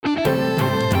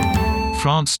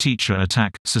France teacher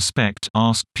attack, suspect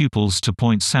asked pupils to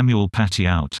point Samuel Paty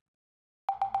out.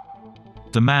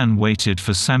 The man waited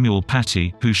for Samuel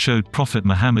Paty, who showed Prophet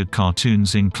Muhammad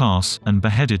cartoons in class, and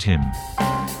beheaded him.